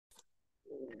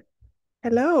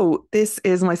Hello, this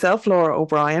is myself, Laura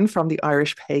O'Brien from the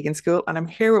Irish Pagan School, and I'm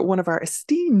here with one of our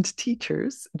esteemed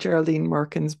teachers, Geraldine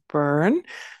Moorkens Byrne.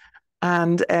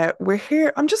 And we're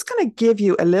here. I'm just going to give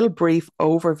you a little brief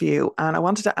overview, and I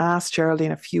wanted to ask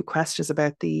Geraldine a few questions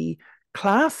about the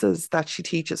classes that she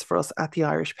teaches for us at the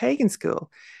Irish Pagan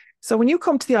School. So when you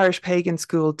come to the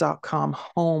irishpaganschool.com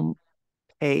home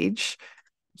page,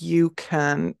 you click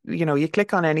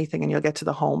on anything and you'll get to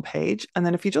the home page. And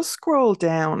then if you just scroll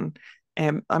down,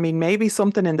 I mean, maybe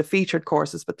something in the featured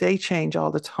courses, but they change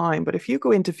all the time. But if you go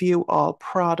into view all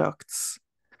products,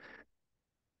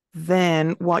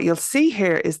 then what you'll see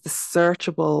here is the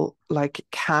searchable like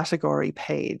category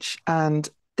page. And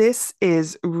this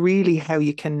is really how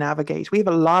you can navigate. We have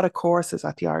a lot of courses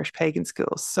at the Irish Pagan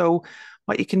School. So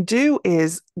what you can do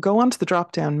is go onto the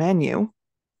drop down menu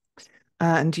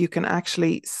and you can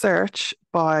actually search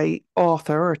by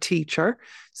author or teacher.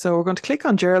 So we're going to click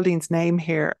on Geraldine's name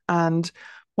here. And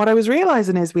what I was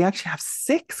realizing is we actually have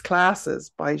 6 classes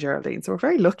by Geraldine. So we're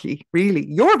very lucky, really.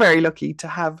 You're very lucky to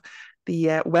have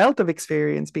the wealth of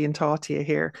experience being taught to you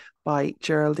here by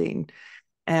Geraldine.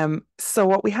 So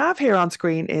what we have here on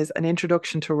screen is an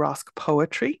introduction to Rosk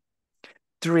poetry,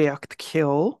 Driocht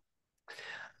Ceol,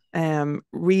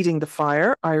 Reading the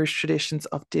Fire, Irish Traditions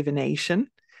of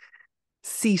Divination,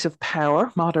 Seat of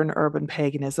Power, Modern Urban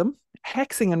Paganism,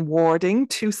 Hexing and Warding,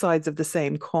 Two Sides of the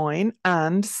Same Coin,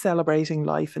 and Celebrating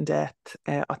Life and Death,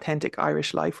 Authentic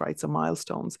Irish Life Rites and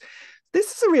Milestones.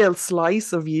 This is a real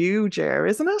slice of you, Jer,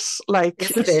 isn't it? Like,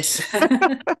 Yes,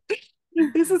 it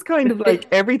this is kind of like is.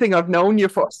 everything I've known you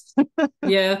for.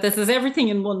 Yeah, this is everything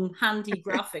in one handy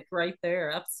graphic right there.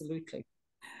 Absolutely.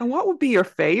 And what would be your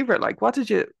favorite? Like, what did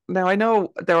you? Now, I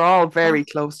know they're all very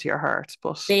Oh, close to your heart,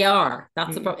 but they are.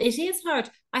 That's a mm, problem. It is hard.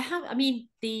 I mean,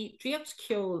 the Driocht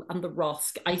Ceol and the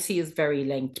Rosk I see as very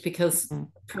linked because mm,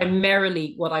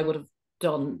 primarily what I would have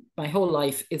done my whole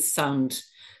life is mm,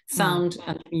 sound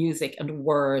and music and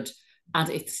word and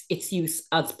its use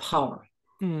as power.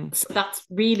 mm, So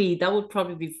that would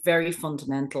probably be very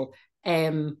fundamental.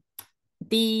 Um,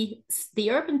 the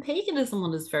the urban paganism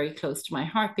one is very close to my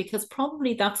heart because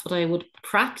probably that's what I would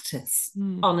practice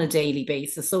mm, on a daily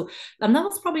basis. So, and that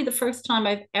was probably the first time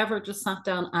I've ever just sat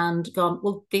down and gone,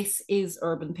 well, this is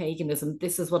urban paganism.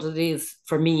 This is what it is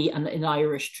for me and in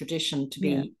Irish tradition to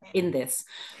yeah, be in this.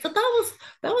 So that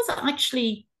was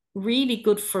actually really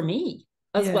good for me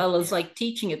as yeah. well as like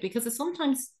teaching it because it's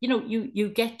sometimes you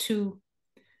get to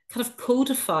kind of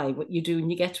codify what you do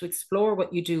and you get to explore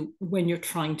what you do when you're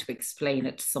trying to explain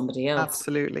it to somebody else.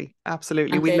 Absolutely.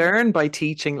 Absolutely. And We then, learn by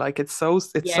teaching. Like it's so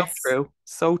yes. true.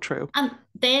 So true. And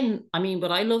then, I mean,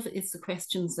 what I love is the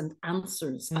questions and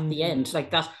answers at the Mm, end,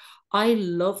 like that. I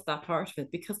love that part of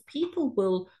it because people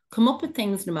will come up with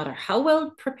things no matter how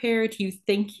well prepared you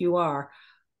think you are,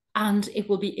 and it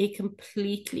will be a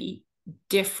completely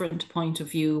different point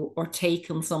of view or take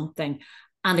on something.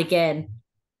 And again,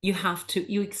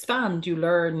 you expand, you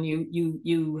learn,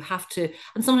 you have to,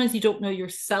 and sometimes you don't know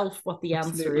yourself what the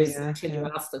answer absolutely. is Yeah. until you Yeah.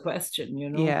 ask the question.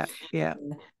 Yeah. Yeah.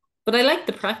 But I like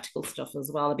the practical stuff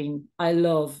as well. I mean, I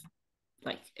love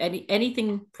like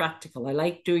anything practical. I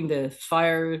like doing the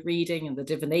fire reading and the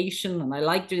divination, and I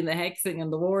like doing the hexing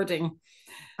and the warding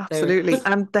there. Absolutely. But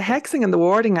And the hexing and the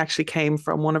warding actually came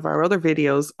from one of our other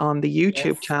videos on the YouTube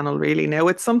yes, channel, really. Now,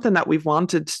 it's something that we've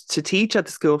wanted to teach at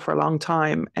the school for a long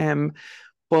time.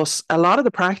 But a lot of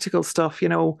the practical stuff,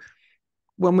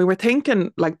 when we were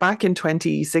thinking like back in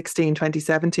 2016,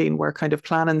 2017, we're kind of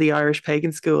planning the Irish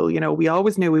Pagan School, we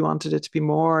always knew we wanted it to be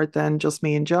more than just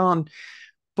me and John.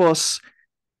 But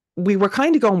we were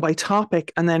kind of going by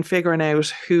topic and then figuring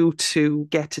out who to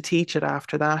get to teach it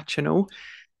after that,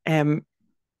 um,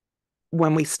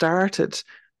 when we started.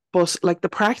 But like the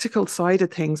practical side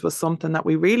of things was something that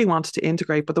we really wanted to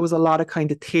integrate, but there was a lot of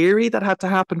kind of theory that had to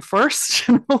happen first,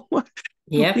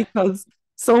 yep, because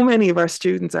so many of our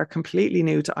students are completely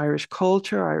new to Irish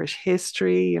culture, Irish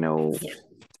history,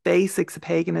 basics of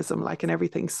paganism, like and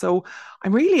everything. So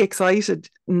I'm really excited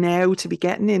now to be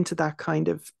getting into that kind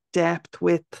of depth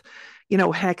with,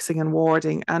 hexing and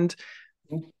warding and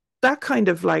that kind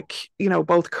of like,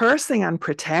 both cursing and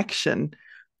protection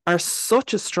are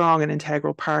such a strong and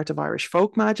integral part of Irish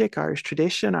folk magic, Irish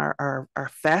tradition, our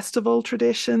festival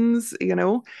traditions.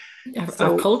 our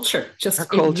So culture our just it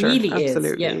culture, really is.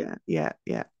 absolutely, Yeah. yeah, yeah,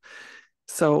 yeah.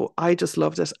 So I just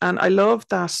loved it, and I love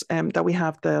that we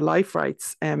have the life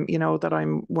rights. That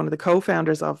I'm one of the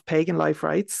co-founders of Pagan Life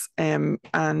Rights, and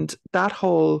that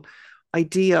whole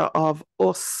idea of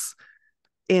us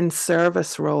in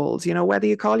service roles, whether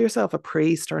you call yourself a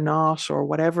priest or not, or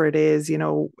whatever it is,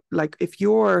 like if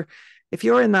you're if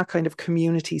you're in that kind of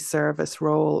community service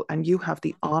role and you have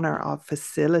the honor of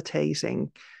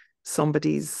facilitating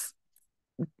somebody's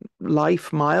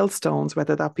life milestones,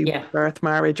 whether that be Yeah. birth,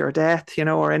 marriage, or death,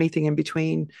 or anything in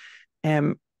between.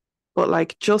 But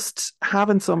like just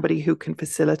having somebody who can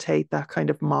facilitate that kind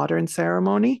of modern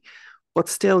ceremony, but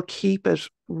still keep it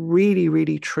really,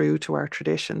 really true to our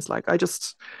traditions. Like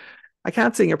I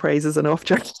can't sing your praises enough,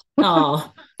 Jack.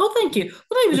 Oh, well, thank you.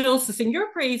 But I would also sing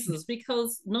your praises,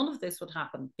 because none of this would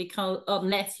happen because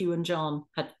unless you and John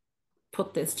had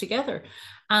put this together.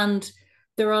 And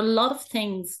there are a lot of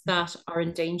things that are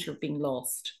in danger of being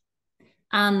lost.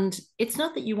 And it's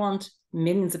not that you want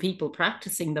millions of people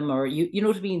practicing them, or you know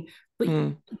what I mean?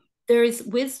 But there is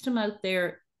wisdom out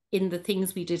there in the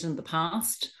things we did in the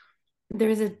past. There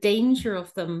is a danger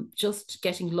of them just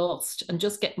getting lost and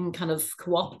just getting kind of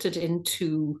co-opted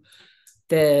into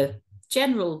the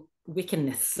general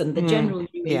wickedness and the general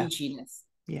new aginess.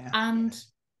 Yeah. And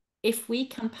if we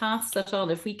can pass that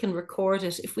on, if we can record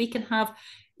it, if we can have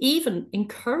even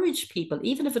encourage people,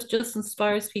 even if it just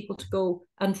inspires people to go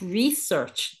and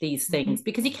research these things,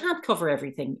 because you can't cover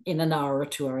everything in an hour or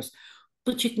 2 hours,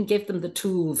 but you can give them the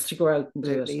tools to go out and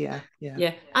do it.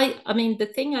 Yeah. I mean, the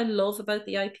thing I love about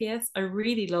the IPS, I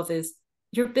really love, is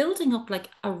you're building up like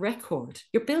a record.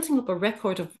 You're building up a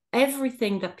record of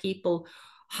everything that people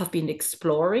have been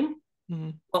exploring,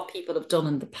 what people have done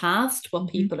in the past,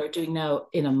 what people are doing now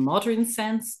in a modern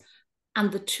sense,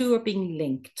 and the two are being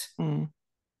linked.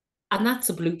 And that's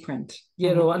a blueprint,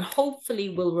 and hopefully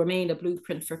will remain a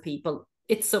blueprint for people.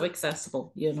 It's so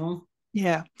accessible,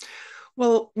 Yeah.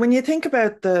 Well, when you think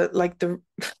about the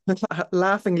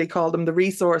laughingly call them the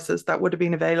resources that would have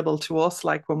been available to us,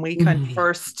 like when we kind of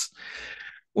first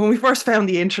found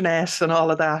the internet and all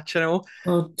of that,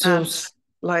 and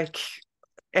like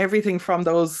everything from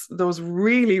those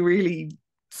really, really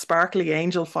sparkly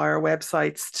angel fire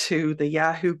websites to the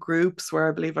Yahoo groups where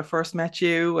I believe I first met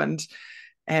you, and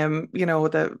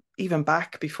the even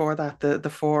back before that, the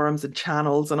forums and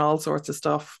channels and all sorts of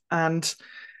stuff. And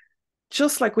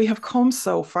just like we have come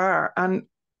so far. And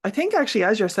I think actually,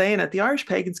 as you're saying it, the Irish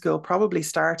Pagan School probably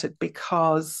started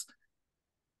because,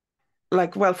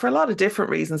 like, well, for a lot of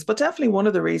different reasons, but definitely one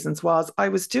of the reasons was I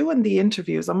was doing the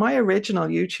interviews on my original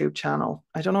YouTube channel.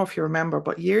 I don't know if you remember,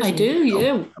 but years I do,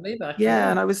 ago. way back.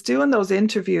 Yeah, and I was doing those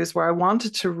interviews where I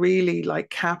wanted to really like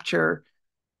capture,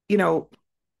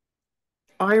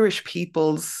 Irish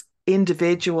people's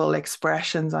individual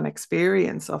expressions and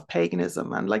experience of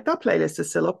paganism. And like that playlist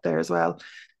is still up there as well,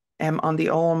 on the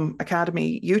Om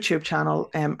Academy YouTube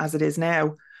channel, as it is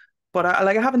now. But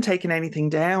I haven't taken anything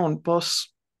down, but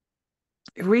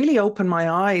it really opened my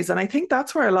eyes. And I think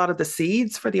that's where a lot of the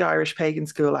seeds for the Irish Pagan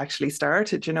School actually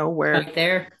started, where right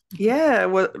there. Yeah,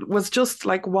 was just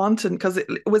like wanting, because it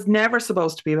was never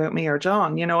supposed to be about me or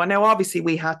John, and now obviously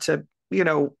we had to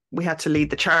lead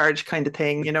the charge kind of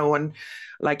thing, and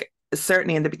like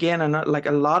certainly in the beginning, like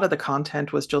a lot of the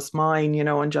content was just mine,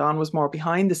 and John was more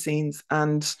behind the scenes,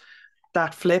 and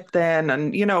that flip then,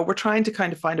 and we're trying to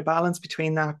kind of find a balance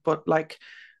between that, but like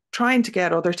trying to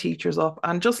get other teachers up,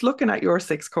 and just looking at your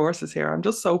 6 courses here, I'm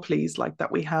just so pleased like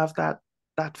that we have that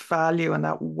value and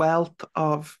that wealth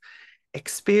of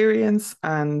experience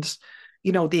and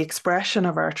the expression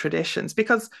of our traditions,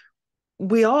 because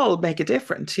we all make it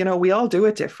different, we all do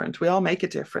it different, we all make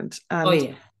it different,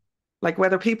 and like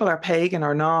whether people are pagan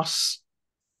or not,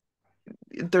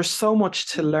 there's so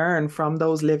much to learn from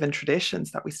those living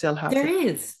traditions that we still have. There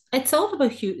is. It's all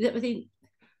about you. I mean,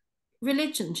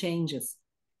 religion changes,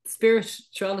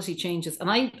 spirituality changes, and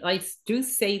I do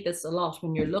say this a lot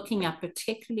when you're looking at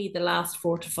particularly the last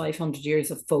 400 to 500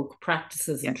 years of folk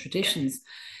practices and traditions.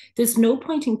 There's no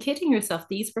point in kidding yourself.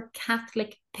 These were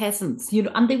Catholic peasants,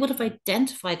 and they would have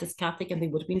identified as Catholic, and they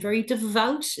would have been very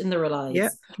devout in their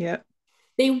lives.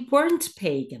 They weren't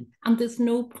pagan, and there's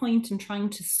no point in trying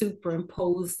to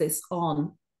superimpose this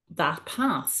on that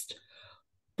past.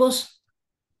 But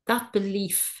that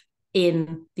belief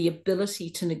in the ability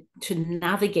to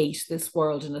navigate this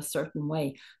world in a certain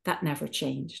way, that never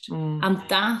changed. And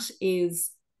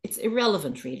it's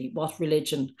irrelevant really what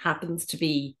religion happens to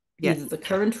be, either the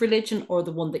current religion or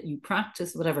the one that you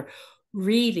practice, whatever.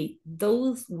 Really,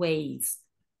 those ways,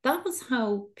 that was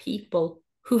how people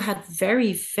who had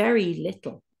very, very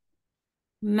little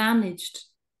managed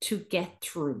to get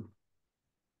through,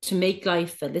 to make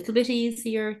life a little bit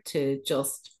easier, to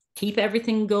just keep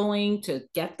everything going, to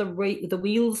get the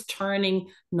wheels turning,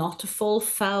 not to fall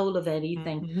foul of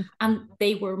anything. And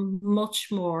they were much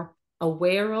more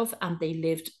aware of, and they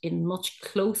lived in much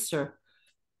closer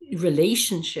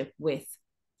relationship with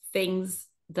things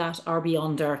that are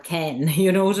beyond our ken.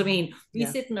 You know what I mean? We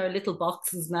Yeah. sit in our little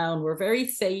boxes now and we're very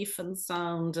safe and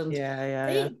sound. And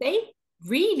Yeah. they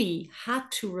really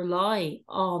had to rely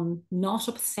on not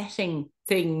upsetting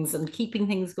things and keeping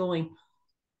things going.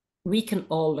 We can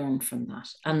all learn from that.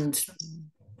 And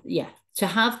yeah, to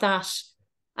have that.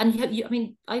 And I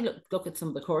mean, I look at some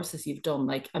of the courses you've done,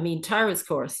 like, I mean, Tara's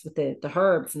course with the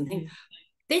herbs and things.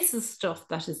 This is stuff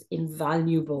that is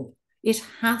invaluable. It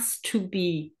has to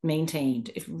be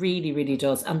maintained. It really, really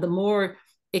does. And the more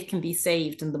it can be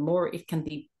saved and the more it can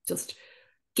be just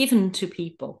given to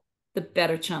people, the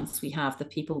better chance we have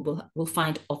that people will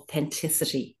find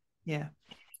authenticity. Yeah.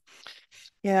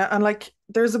 Yeah. And like,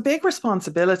 there's a big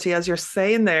responsibility, as you're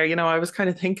saying there. I was kind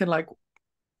of thinking like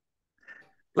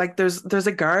there's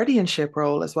a guardianship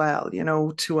role as well,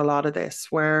 to a lot of this,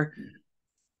 where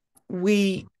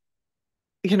we,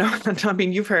 and I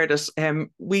mean, you've heard it.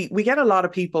 We get a lot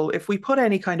of people, if we put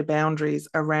any kind of boundaries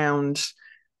around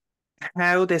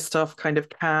how this stuff kind of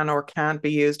can or can't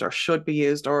be used or should be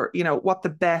used, or what the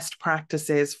best practice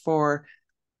is for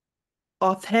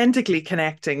authentically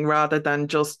connecting, rather than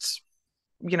just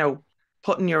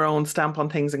putting your own stamp on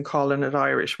things and calling it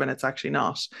Irish when it's actually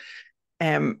not.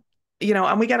 And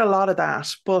we get a lot of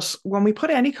that. But when we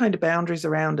put any kind of boundaries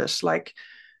around it, like,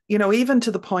 even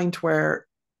to the point where,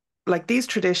 like, these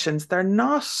traditions, they're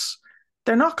not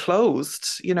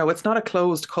closed. It's not a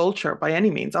closed culture by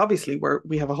any means. Obviously,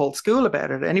 we have a whole school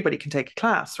about it. Anybody can take a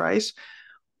class, right?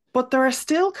 But there are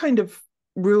still kind of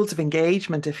rules of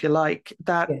engagement, if you like,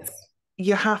 that Yes.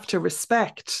 you have to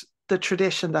respect the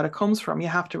tradition that it comes from. You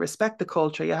have to respect the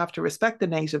culture. You have to respect the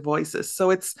native voices. So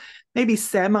it's maybe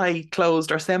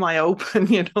semi-closed or semi-open,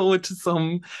 to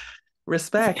some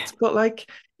respect. But like,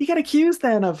 you get accused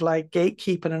then of like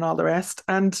gatekeeping and all the rest.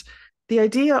 And the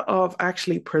idea of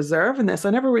actually preserving this, I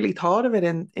never really thought of it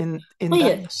in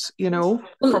that,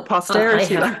 well, for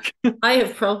posterity. I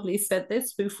have probably said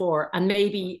this before, and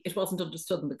maybe it wasn't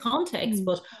understood in the context,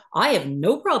 but I have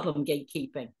no problem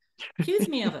gatekeeping. Accuse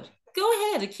me of it. Go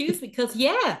ahead, accuse me, because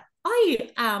yeah, I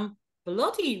am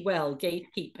bloody well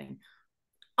gatekeeping.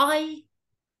 I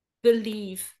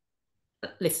believe,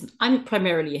 listen, I'm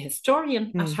primarily a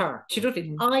historian at heart.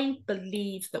 I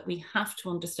believe that we have to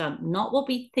understand not what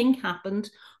we think happened,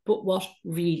 but what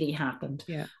really happened.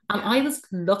 Yeah. And I was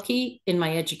lucky in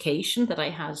my education that I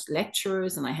had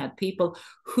lecturers and I had people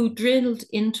who drilled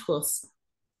into us.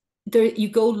 There, you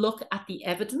go look at the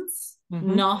evidence,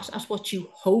 not at what you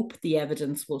hope the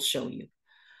evidence will show you.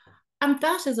 And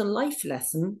that is a life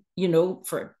lesson,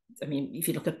 if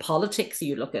you look at politics,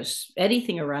 you look at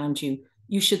anything around you,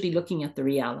 you should be looking at the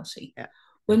reality. Yeah.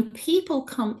 When people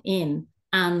come in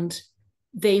and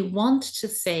they want to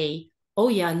say, oh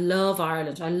yeah, I love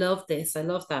Ireland, I love this, I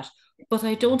love that, but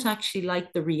I don't actually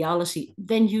like the reality,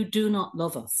 then you do not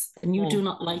love us and you do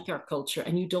not like our culture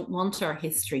and you don't want our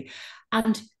history.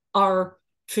 And our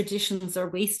traditions are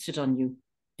wasted on you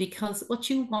because what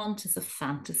you want is a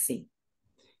fantasy.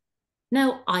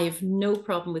 Now, I have no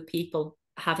problem with people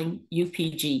having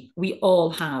UPG. We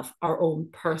all have our own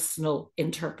personal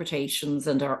interpretations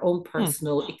and our own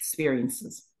personal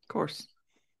experiences. Of course.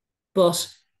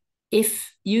 But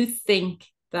if you think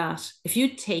that if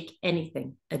you take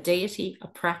anything, a deity, a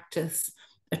practice,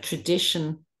 a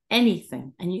tradition,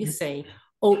 anything, and you say,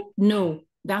 oh, no,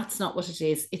 that's not what it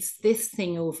is. It's this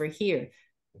thing over here.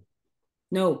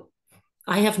 No,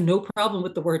 I have no problem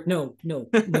with the word no,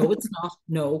 it's not.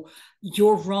 No,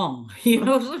 you're wrong. You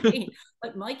know what I mean?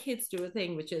 Like my kids do a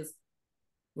thing which is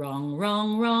wrong,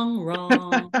 wrong, wrong,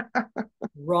 wrong,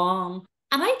 wrong.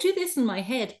 And I do this in my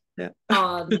head an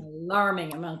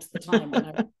alarming amount of the time when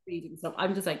I'm reading stuff.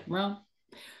 I'm just like, well,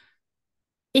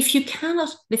 if you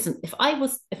cannot listen, if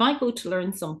I go to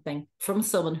learn something from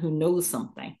someone who knows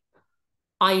something,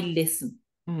 I listen.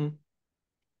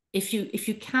 If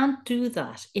you can't do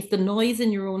that, if the noise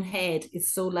in your own head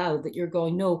is so loud that you're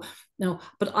going, no,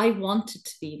 but I want it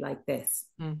to be like this.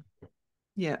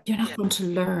 Yeah. You're not going to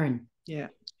learn. Yeah.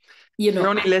 You're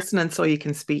only listening so you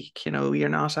can speak, you're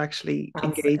not actually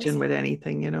engaging with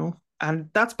anything, and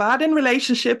that's bad in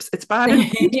relationships. It's bad in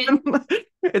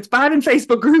it's bad in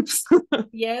Facebook groups.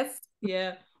 Yes.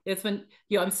 Yeah. It's when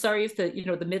I'm sorry if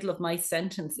the middle of my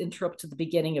sentence interrupted the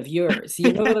beginning of yours.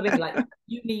 You know what I mean? Like,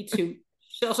 you need to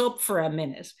shut up for a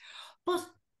minute.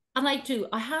 And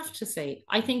I have to say,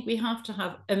 I think we have to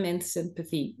have immense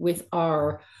sympathy with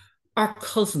our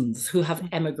cousins who have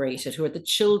emigrated, who are the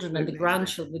children and the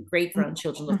grandchildren, the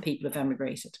great-grandchildren of people who have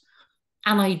emigrated.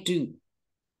 And I do.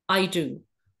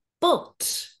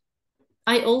 But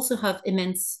I also have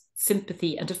immense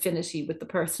sympathy and affinity with the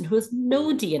person who has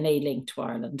no DNA link to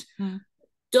Ireland,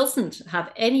 doesn't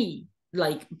have any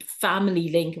like family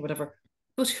link or whatever,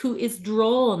 but who is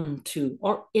drawn to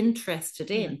or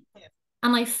interested in.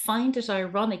 And I find it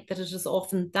ironic that it is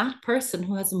often that person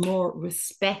who has more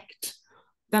respect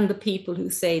than the people who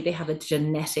say they have a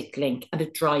genetic link, and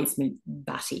it drives me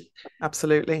batty.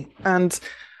 Absolutely. And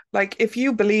like, if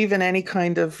you believe in any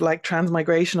kind of like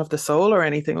transmigration of the soul or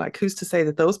anything, like, who's to say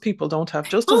that those people don't have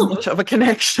just as Oh, much of a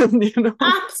connection, you know?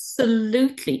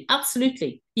 absolutely,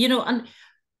 absolutely. And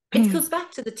it goes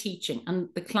back to the teaching and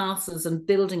the classes and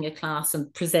building a class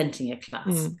and presenting a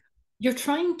class. You're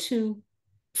trying to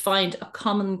find a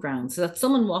common ground so that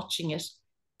someone watching it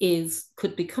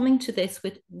could be coming to this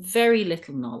with very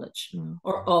little knowledge and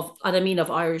I mean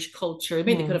of Irish culture. I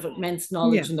mean, they could have immense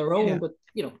knowledge in their own, but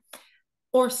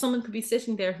or someone could be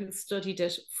sitting there who studied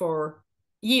it for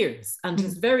years and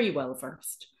is very well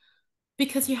versed.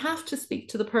 Because you have to speak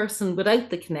to the person without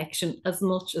the connection as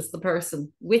much as the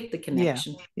person with the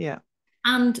connection. Yeah.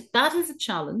 And that is a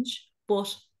challenge.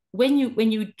 But when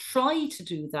you try to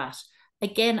do that,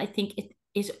 again, I think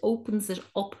it opens it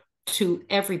up to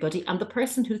everybody. And the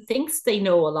person who thinks they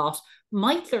know a lot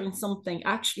might learn something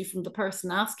actually from the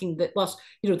person asking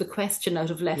the question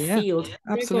out of left field.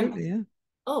 Absolutely. Going,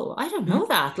 oh, I don't know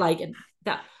that. Like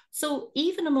that. So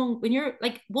even when you're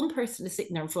like, one person is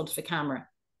sitting there in front of a camera,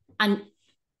 and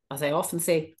as I often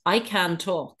say, I can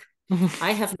talk.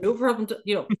 I have no problem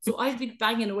so I've been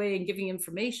banging away and giving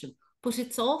information, but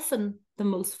it's often the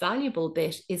most valuable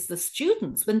bit is the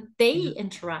students when they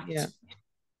interact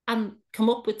and come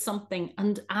up with something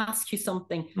and ask you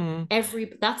something.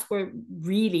 That's where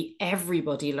really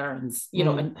everybody learns,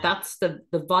 and that's the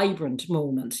vibrant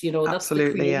moment, that's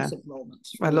the creative moment.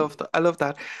 I love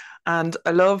that. And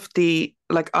I love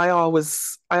I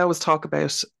always talk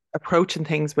about approaching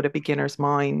things with a beginner's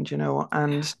mind,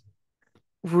 and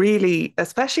really,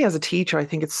 especially as a teacher, I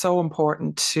think it's so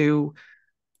important to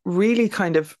really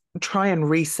kind of try and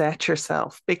reset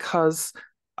yourself, because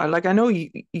I know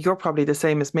you're probably the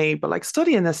same as me, but like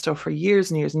studying this stuff for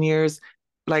years and years and years,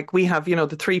 like we have,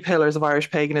 the three pillars of Irish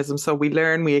paganism. So we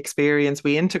learn, we experience,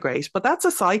 we integrate, but that's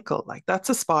a cycle, like that's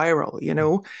a spiral,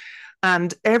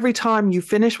 and every time you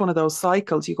finish one of those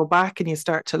cycles, you go back and you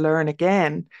start to learn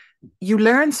again. You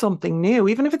learn something new,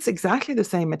 even if it's exactly the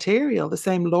same material, the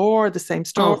same lore, the same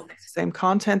story, the same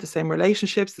content, the same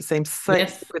relationships, the same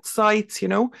secret sites,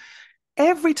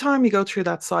 Every time you go through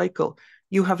that cycle,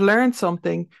 you have learned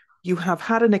something, you have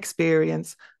had an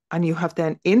experience, and you have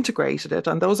then integrated it.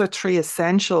 And those are three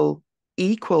essential,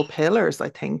 equal pillars, I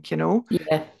think,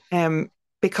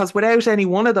 because without any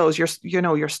one of those,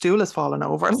 your stool has fallen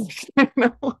over.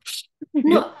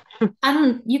 No,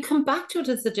 and you come back to it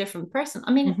as a different person.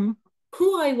 I mean,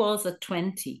 who I was at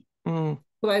 20, who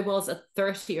I was at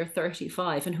 30 or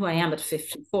 35, and who I am at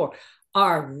 54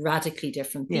 are radically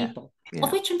different people,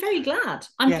 of which I'm very glad.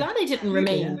 I'm glad I didn't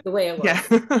remain the way I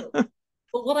was.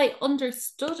 But what I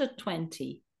understood at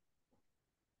 20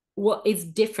 is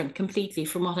different completely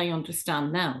from what I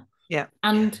understand now. Yeah.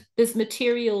 And there's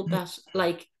material that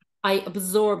like I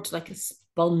absorbed like a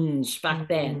sponge back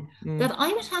then that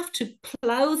I would have to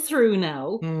plow through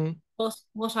now. But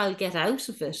what I'll get out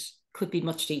of it could be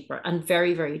much deeper and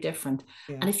very, very different.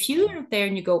 And if you're there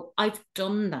and you go, I've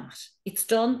done that, it's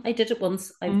done, I did it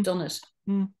once, I've done it.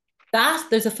 That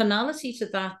there's a finality to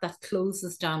that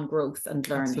closes down growth and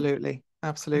learning.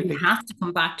 Absolutely. You have to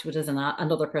come back to it as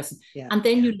another person. And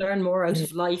then you learn more out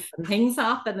of life, and things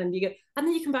happen, and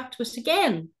then you come back to it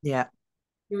again.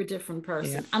 You're a different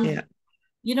person. And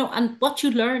and what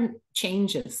you learn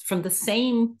changes from the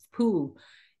same pool.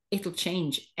 It'll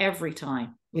change every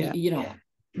time.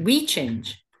 We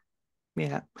change.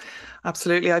 Yeah,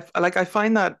 absolutely. I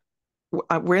find that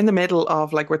we're in the middle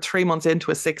of we're 3 months into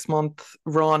a 6-month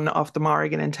run of the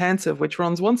Moorkens Intensive, which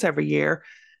runs once every year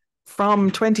from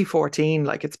 2014.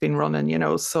 It's been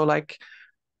running, so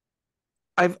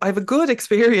I've a good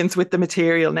experience with the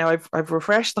material now. I've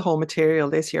refreshed the whole material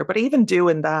this year, but even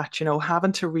doing that,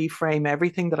 having to reframe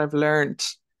everything that I've learned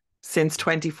since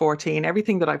 2014,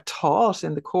 everything that I've taught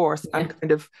in the course, and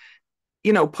kind of,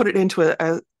 put it into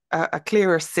a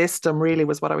clearer system really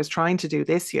was what I was trying to do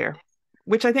this year,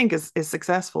 which I think is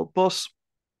successful. But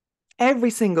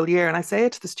every single year, and I say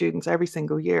it to the students every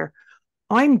single year,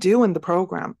 I'm doing the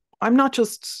program. I'm not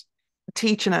just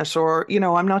teaching it, or,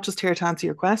 I'm not just here to answer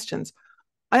your questions.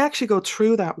 I actually go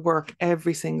through that work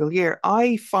every single year.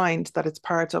 I find that it's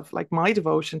part of my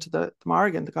devotion to the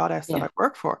Moorkens, the goddess that I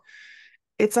work for.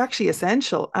 It's actually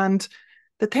essential. And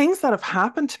the things that have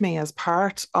happened to me as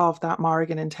part of that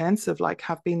Moorkens Intensive,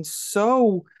 have been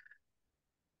so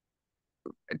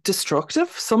destructive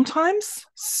sometimes.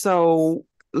 So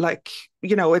like,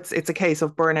 it's a case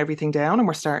of burn everything down and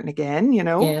we're starting again,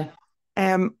 Yeah.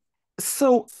 Um,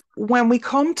 so when we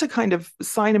come to kind of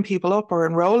signing people up or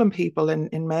enrolling people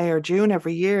in May or June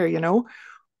every year,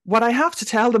 what I have to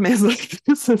tell them is like,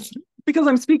 this is because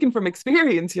I'm speaking from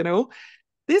experience,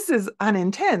 this is an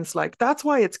intense, like that's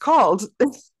why it's called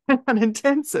an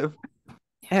intensive.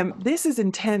 This is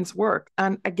intense work.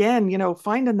 And again,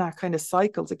 finding that kind of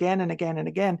cycles again and again and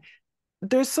again.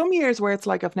 There's some years where it's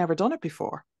like I've never done it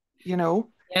before, Yeah.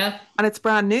 and it's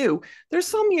brand new. There's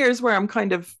some years where I'm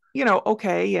kind of,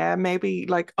 okay, yeah, maybe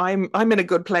like I'm in a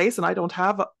good place and I don't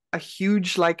have a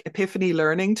huge like epiphany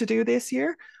learning to do this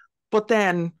year. But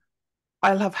then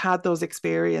I'll have had those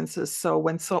experiences. So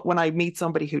when I meet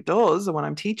somebody who does, or when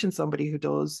I'm teaching somebody who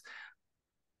does,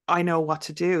 I know what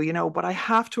to do, but I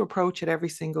have to approach it every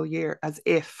single year as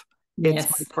if it's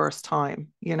my Yes. first time,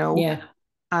 Yeah.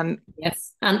 and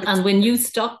Yes. And when you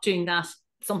stop doing that,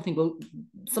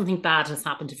 something bad has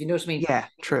happened, if you know what I mean. yeah,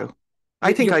 true.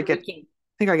 I think You're I breaking.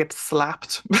 think I get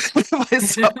slapped if I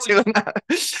stop doing that.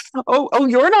 Oh,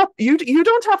 you're not you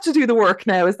don't have to do the work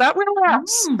now. Is that where we're at?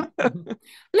 Can you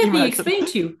Let me imagine? explain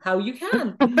to you how you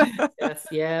can. Yes,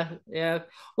 yeah, yeah.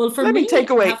 Well, for Let me me, take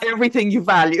I away have everything you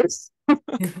value.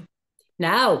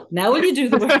 now will you do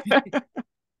the work?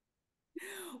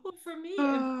 Well, for me,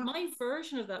 Ah, my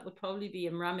version of that would probably be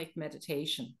Imramic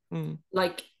meditation. mm,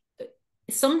 Like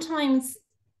sometimes,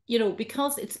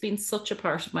 because it's been such a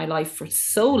part of my life for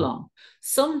so long,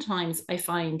 sometimes I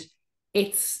find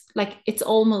it's like it's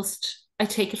almost I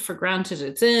take it for granted.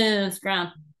 It's grand.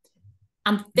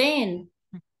 And then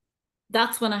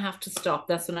that's when I have to stop.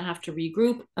 That's when I have to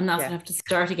regroup, and that's yeah, when I have to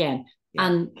start again,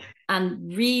 yeah.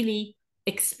 and really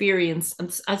experience,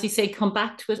 and as you say, come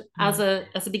back to it Mm,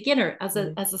 as a beginner,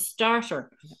 mm, as a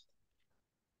starter. yeah,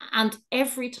 And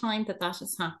every time that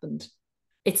has happened,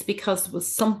 it's because it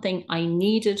was something I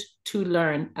needed to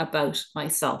learn about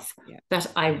myself yeah, that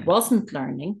I wasn't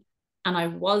learning, and I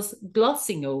was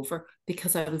glossing over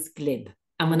because I was glib.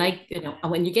 And mm.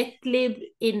 and when you get glib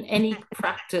in any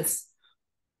practice,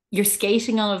 you're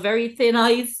skating on a very thin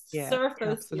ice Yeah,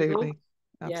 surface. absolutely.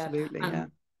 Yeah. Absolutely, yeah.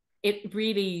 And it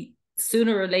really,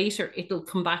 sooner or later, it'll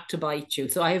come back to bite you.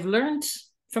 So I have learned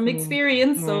from Mm,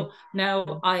 experience. mm, So now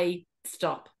mm, I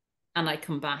stop and I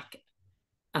come back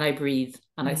and I breathe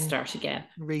and I mm. start again.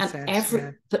 And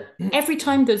Reset, yeah. every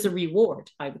time there's a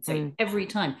reward, I would say, Mm, every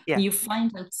time yeah. you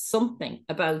find out something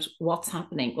about what's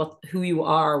happening, who you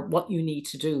are, what you need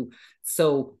to do.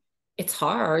 So it's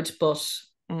hard, but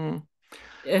Mm.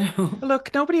 you know,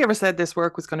 Look, nobody ever said this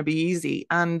work was going to be easy.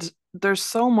 And there's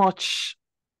so much,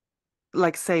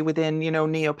 like, say, within,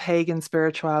 neo-pagan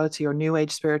spirituality or new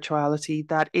age spirituality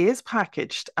that is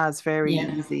packaged as very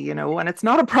yeah. easy, and it's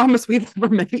not a promise we've ever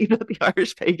made at the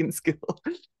Irish Pagan School,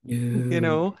 you No.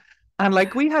 know. And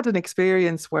like we had an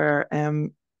experience where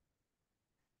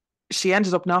she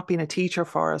ended up not being a teacher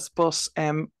for us, but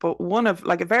one of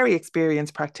like a very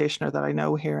experienced practitioner that I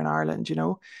know here in Ireland,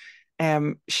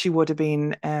 she would have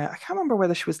been I can't remember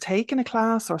whether she was taking a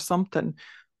class or something,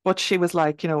 but she was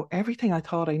like, everything I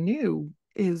thought I knew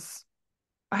is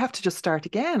I have to just start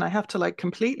again. I have to like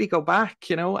completely go back,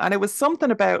 and it was something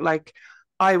about like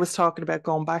I was talking about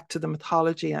going back to the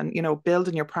mythology and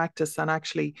building your practice and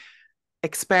actually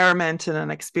experimenting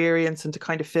and experiencing to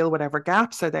kind of fill whatever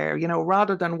gaps are there,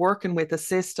 rather than working with a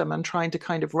system and trying to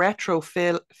kind of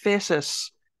retrofit it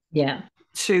Yeah.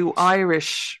 to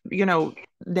Irish,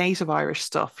 native Irish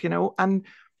stuff, and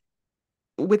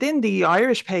within the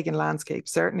Irish pagan landscape,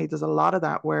 certainly there's a lot of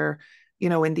that where, in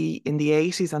the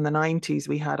 80s and the 90s,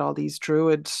 we had all these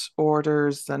druid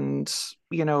orders and,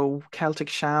 Celtic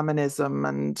shamanism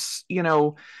and,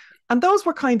 and those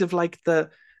were kind of like the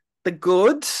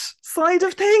good side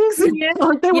of things. Yeah.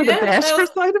 They were the Yeah. better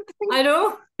side of things. I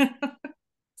know.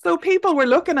 So people were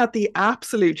looking at the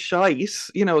absolute shite,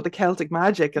 the Celtic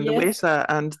magic and the Yes. Wicca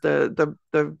and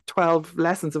the 12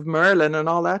 lessons of Merlin and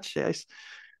all that shit.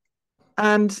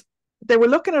 And they were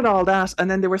looking at all that, and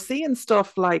then they were seeing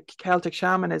stuff like Celtic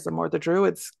shamanism or the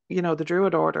Druids, the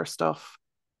Druid order stuff.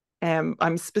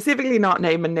 I'm specifically not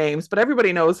naming names, but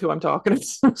everybody knows who I'm talking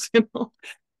about.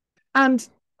 And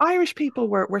Irish people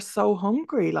were so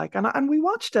hungry, like, and we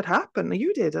watched it happen.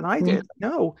 You did, and I did. Mm.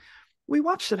 No, we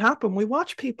watched it happen. We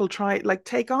watched people try, like,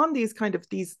 take on these kind of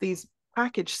these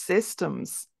packaged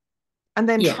systems, and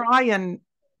then Yeah. try and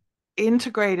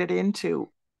integrate it into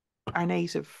our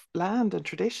native land and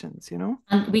traditions.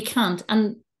 And we can't.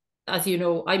 And as you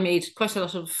know, I made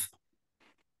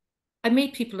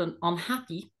people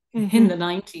unhappy in Mm-hmm. the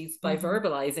 90s by Mm-hmm.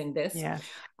 verbalizing this. Yes.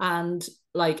 And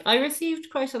like I received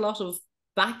quite a lot of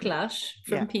backlash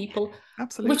from people,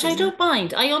 absolutely, which I don't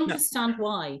mind. I understand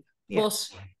why, Yeah. but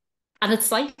and it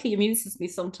slightly amuses me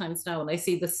sometimes now when I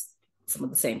see some of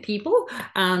the same people,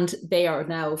 and they are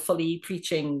now fully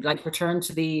preaching like return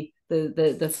to the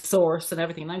source and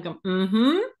everything. And I'm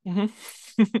going,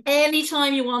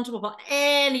 anytime you want to,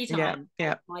 anytime.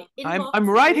 Yeah. My I'm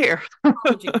right here.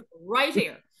 Right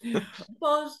here.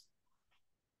 But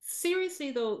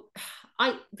seriously though,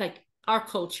 I like our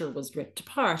culture was ripped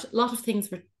apart. A lot of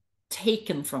things were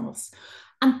taken from us.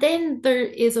 And then there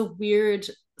is a weird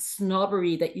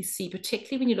snobbery that you see,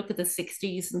 particularly when you look at the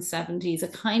 60s and 70s, a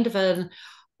kind of an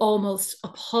almost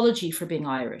apology for being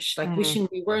Irish, like wishing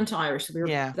we weren't Irish. We were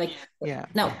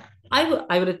now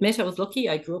I would admit I was lucky.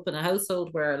 I grew up in a household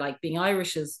where like being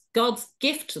Irish is God's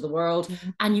gift to the world,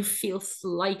 and you feel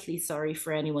slightly sorry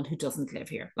for anyone who doesn't live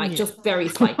here, like just very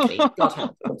slightly. God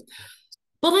help them.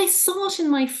 But I saw it in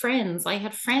my friends. I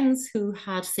had friends who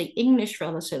had, say, English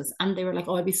relatives, and they were like,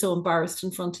 "Oh, I'd be so embarrassed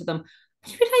in front of them."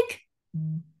 And you'd be like,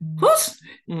 "What?"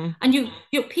 And you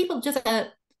people just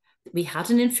we had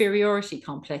an inferiority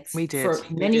complex for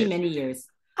many years.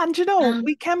 And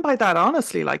we came by that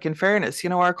honestly, like in fairness,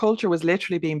 our culture was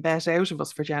literally being bet out of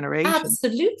us for generations.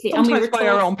 Absolutely. Sometimes and we were by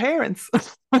our own parents.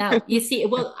 Now, you see,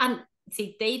 well, and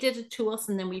see, they did it to us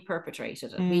and then we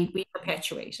perpetrated it. We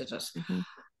perpetuated it.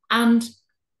 And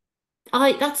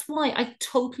that's why I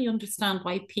totally understand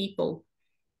why people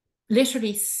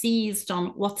literally seized on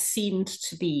what seemed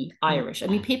to be Irish. I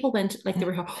mean, people went like they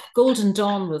were, Golden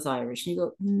Dawn was Irish. And you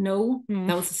go, no,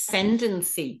 that was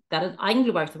ascendancy. That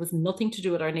Anglo-Irish, that was nothing to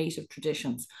do with our native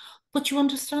traditions. But you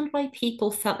understand why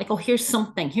people felt like, oh, here's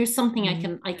something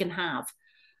I can have.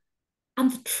 And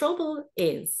the trouble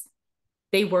is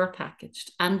they were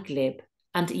packaged and glib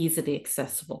and easily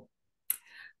accessible.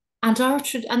 And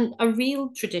a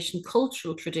real tradition,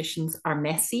 cultural traditions are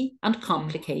messy and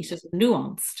complicated, and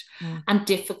nuanced and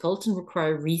difficult and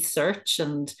require research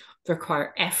and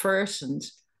require effort. And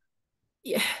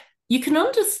you can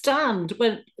understand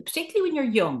when, particularly when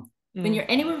you're young, when you're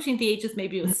anywhere between the ages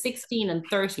maybe of 16 and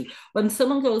 30, when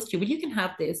someone goes to you, well, you can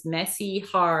have this messy,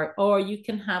 hard, or you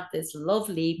can have this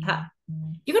lovely,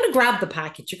 you're going to grab the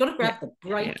package, you're going to grab the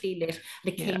brightly lit,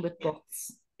 and it came with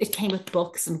books. It came with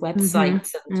books and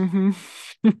websites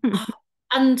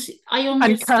and I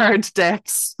understand. And card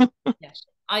decks.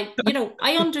 I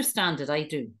understand it, I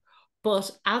do. But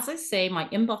as I say, my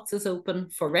inbox is open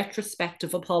for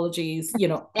retrospective apologies.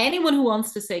 Anyone who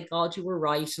wants to say, God, you were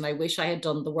right, and I wish I had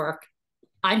done the work,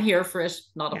 I'm here for it,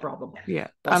 not a problem. Yeah.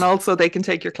 But, and also they can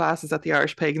take your classes at the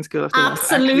Irish Pagan School if they want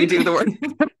to actually do the work.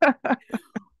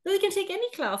 They can take any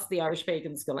class at the Irish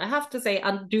Pagan School, I have to say,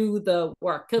 and do the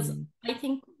work. Because I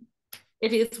think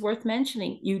it is worth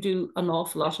mentioning, you do an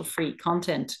awful lot of free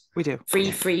content. We do.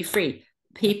 Free.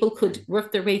 People could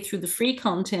work their way through the free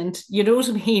content, you know what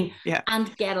I mean? Yeah.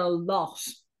 And get a lot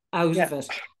out of it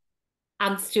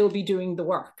and still be doing the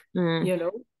work, And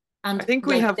I think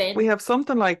we have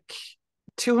something like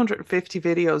 250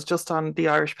 videos just on the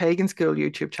Irish Pagan School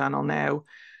YouTube channel now.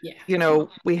 Yeah.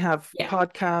 We have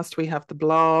podcast, we have the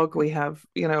blog, we have,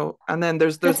 and then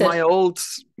there's my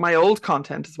old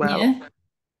content as well. Yeah.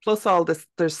 Plus all this,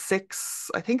 there's six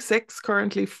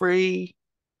currently free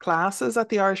classes at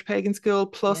the Irish Pagan School,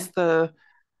 plus the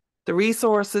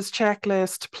resources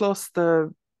checklist, plus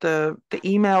the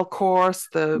email course,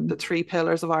 the 3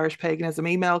 pillars of Irish Paganism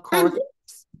email course. And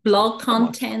blog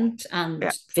content and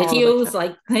videos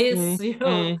like this,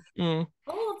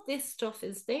 all of this stuff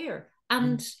is there.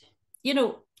 And,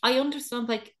 I understand,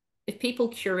 like, if people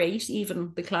curate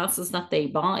even the classes that they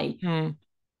buy,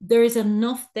 there is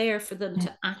enough there for them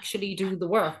to actually do the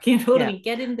work. You know what I mean?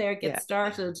 Get in there, get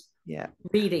started. Yeah.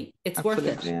 Really, it's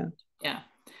Absolutely, worth it. Yeah.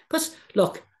 But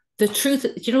look, the truth,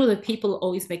 that people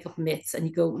always make up myths and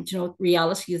you go,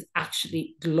 reality is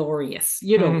actually glorious.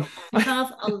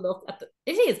 Have a look at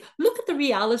look at the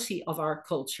reality of our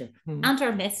culture and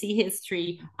our messy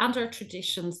history and our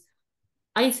traditions.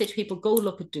 I say to people, go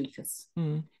look at Dukas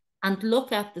and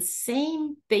look at the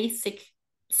same basic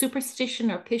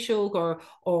superstition or pishog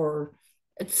or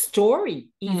a story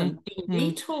even being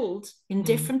retold in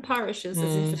different parishes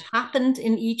as if it happened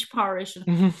in each parish.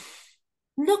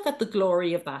 Look at the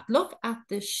glory of that. Look at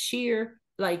the sheer,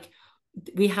 like,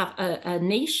 we have a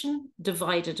nation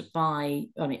divided by,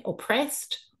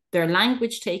 oppressed, their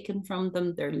language taken from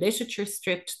them, their literature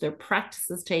stripped, their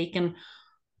practices taken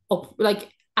up,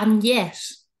 and yet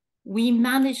we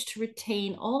managed to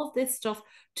retain all of this stuff,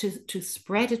 to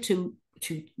spread it, to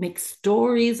make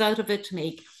stories out of it, to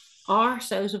make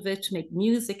art out of it, to make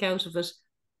music out of it.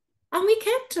 And we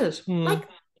kept it.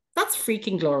 that's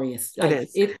freaking glorious. It Like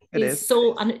is. it It is is.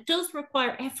 so, and it does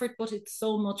require effort, but it's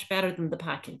so much better than the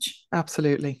package.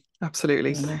 Absolutely.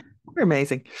 Absolutely. You know? We're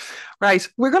amazing. Right.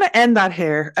 We're going to end that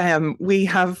here. We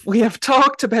have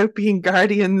talked about being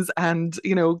guardians and,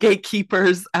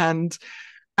 gatekeepers and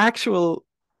actual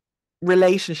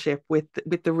relationship with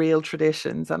the real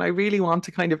traditions. And I really want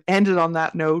to kind of end it on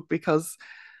that note because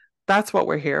that's what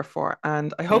we're here for.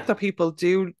 And I hope Yeah. that people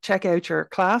do check out your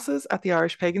classes at the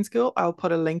Irish Pagan School. I'll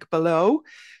put a link below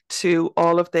to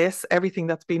all of this, everything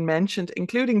that's been mentioned,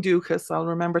 including Dukas. I'll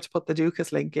remember to put the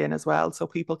Dukas link in as well so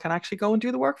people can actually go and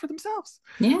do the work for themselves.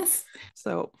 Yes.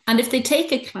 So, And if they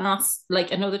take a class,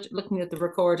 like I know that looking at the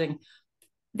recording,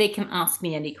 they can ask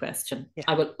me any question. yeah.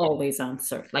 I will always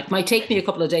answer. Like, might take me a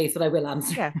couple of days, but I will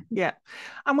answer. Yeah, yeah.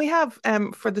 And we have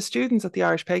for the students at the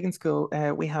Irish Pagan School,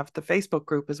 we have the Facebook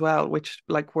group as well, which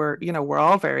like we're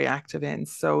all very active in.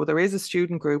 So there is a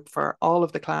student group for all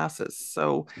of the classes.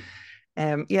 So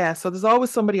yeah, so there's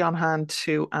always somebody on hand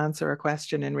to answer a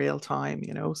question in real time,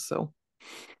 so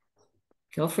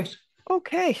Go for it.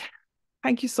 okay.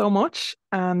 Thank you so much.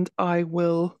 And I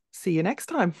will see you next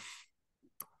time.